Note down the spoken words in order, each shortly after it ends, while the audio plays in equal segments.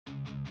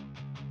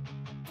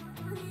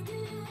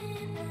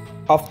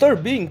After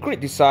being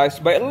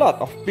criticized by a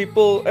lot of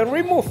people and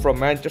removed from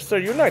Manchester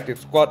United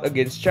squad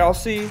against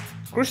Chelsea,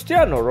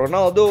 Cristiano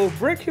Ronaldo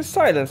broke his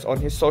silence on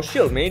his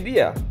social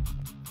media.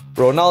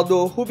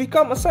 Ronaldo, who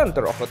became a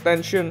center of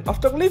attention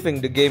after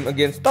leaving the game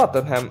against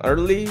Tottenham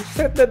early,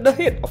 said that the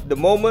heat of the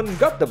moment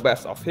got the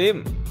best of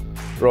him.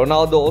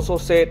 Ronaldo also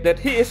said that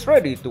he is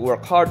ready to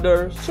work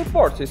harder,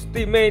 support his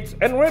teammates,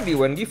 and ready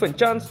when given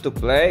chance to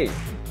play.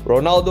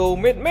 Ronaldo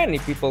made many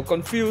people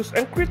confused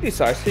and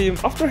criticized him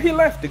after he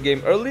left the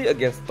game early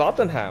against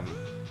Tottenham.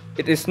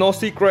 It is no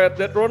secret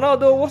that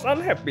Ronaldo was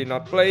unhappy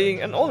not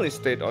playing and only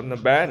stayed on the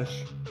bench.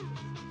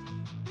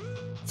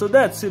 So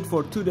that's it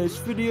for today's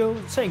video.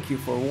 Thank you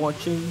for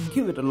watching.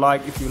 Give it a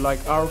like if you like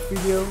our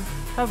video.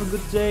 Have a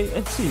good day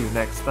and see you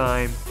next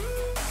time.